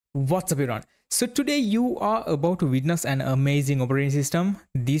What's up, everyone? So today you are about to witness an amazing operating system.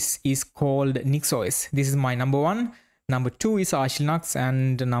 This is called NixOS. This is my number one. Number two is Arch Linux,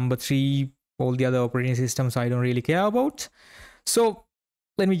 and number three, all the other operating systems I don't really care about. So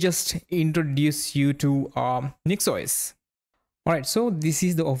let me just introduce you to NixOS. Alright, so this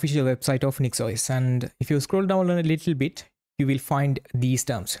is the official website of NixOS, and if you scroll down a little bit, you will find these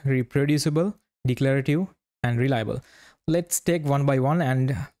terms: reproducible, declarative, and reliable. Let's take one by one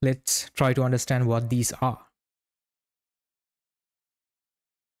and let's try to understand what these are.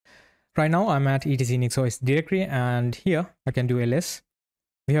 Right now I'm at etc NixOS directory, and here I can do ls.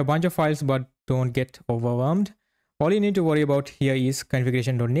 We have a bunch of files, but don't get overwhelmed. All you need to worry about here is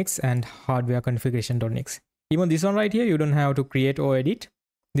configuration.nix and hardware configuration.nix. Even this one right here, you don't have to create or edit.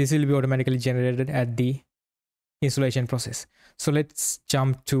 This will be automatically generated at the installation process. So let's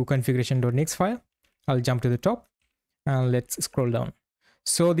jump to configuration.nix file. I'll jump to the top and let's scroll down.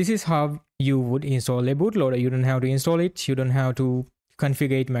 So this is how you would install a bootloader. You don't have to install it. You don't have to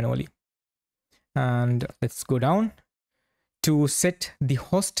configure it manually. And let's go down. To set the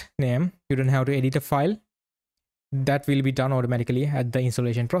host name, you don't have to edit a file. That will be done automatically at the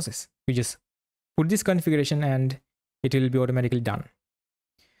installation process. You just put this configuration and it will be automatically done.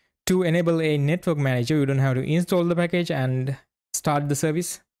 To enable a network manager, you don't have to install the package and start the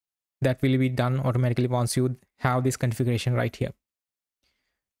service. That will be done automatically once you have this configuration right here.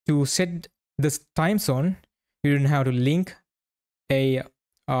 To set this time zone, you don't have to link a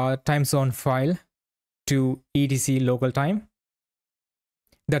time zone file to etc local time.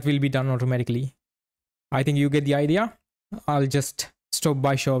 That will be done automatically. I think you get the idea. I'll just stop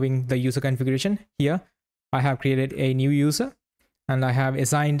by showing the user configuration. Here I have created a new user and I have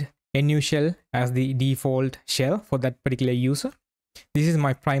assigned a new shell as the default shell for that particular user. This is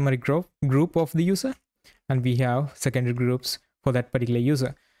my primary group of the user, and we have secondary groups for that particular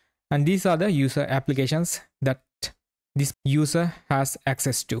user. And these are the user applications that this user has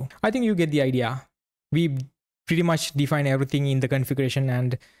access to. I think you get the idea. We pretty much define everything in the configuration,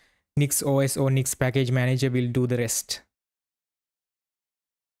 and NixOS or Nix Package Manager will do the rest.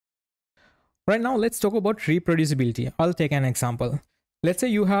 Right now, let's talk about reproducibility. I'll take an example. Let's say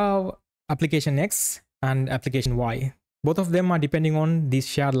you have application X and application Y. Both of them are depending on this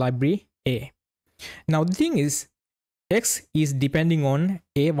shared library A. Now the thing is, X is depending on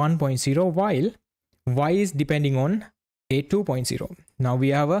A 1.0 while Y is depending on A 2.0. Now we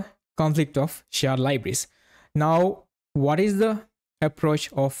have a conflict of shared libraries. Now what is the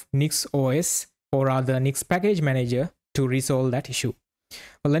approach of NixOS, or rather Nix Package Manager, to resolve that issue?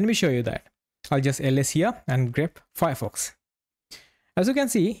 Well, let me show you that. I'll just ls here and grep Firefox. As you can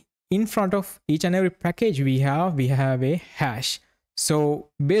see, in front of each and every package we have a hash. So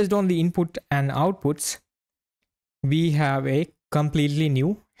based on the input and outputs, we have a completely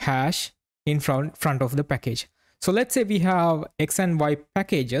new hash in front of the package. So let's say we have X and Y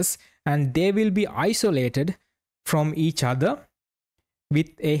packages, and they will be isolated from each other with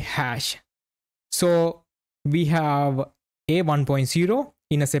a hash. So we have A 1.0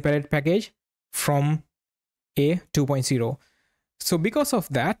 in a separate package from A 2.0. So because of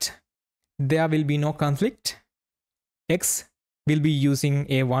that, there will be no conflict. X will be using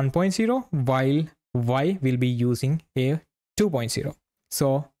A 1.0 while Y will be using A 2.0.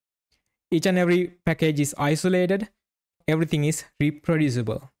 So each and every package is isolated. Everything is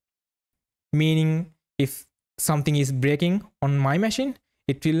reproducible. Meaning if something is breaking on my machine,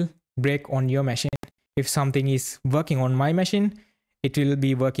 it will break on your machine. If something is working on my machine, it will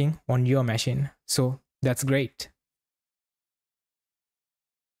be working on your machine. So that's great.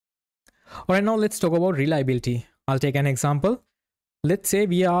 Alright, now let's talk about reliability. I'll take an example. Let's say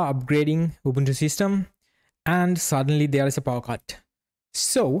we are upgrading Ubuntu system and suddenly there is a power cut.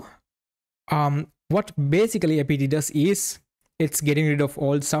 So what basically apt does is it's getting rid of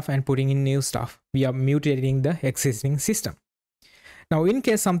old stuff and putting in new stuff. We are mutating the existing system. Now in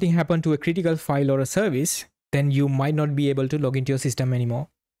case something happened to a critical file or a service, then you might not be able to log into your system anymore.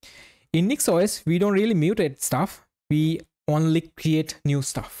 In NixOS, we don't really mutate stuff. We only create new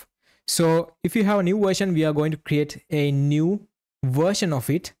stuff. So if you have a new version, we are going to create a new version of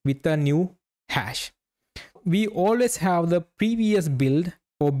it with a new hash. We always have the previous build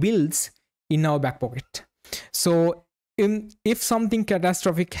or builds in our back pocket. So if something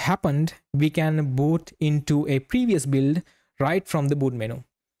catastrophic happened, we can boot into a previous build right from the boot menu.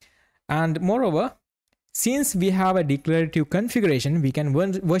 And moreover, since we have a declarative configuration, we can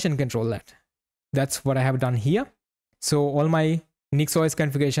version control that. That's what I have done here. So all my NixOS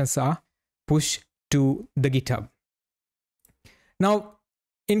configurations are pushed to the GitHub. Now,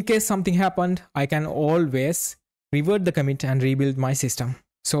 in case something happened, I can always revert the commit and rebuild my system.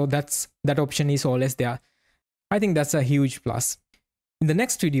 So that option is always there. I think that's a huge plus. In the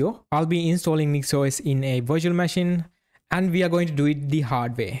next video, I'll be installing NixOS in a virtual machine, and we are going to do it the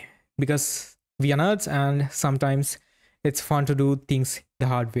hard way because we are nerds and sometimes it's fun to do things the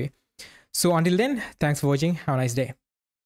hard way. So until then, thanks for watching. Have a nice day.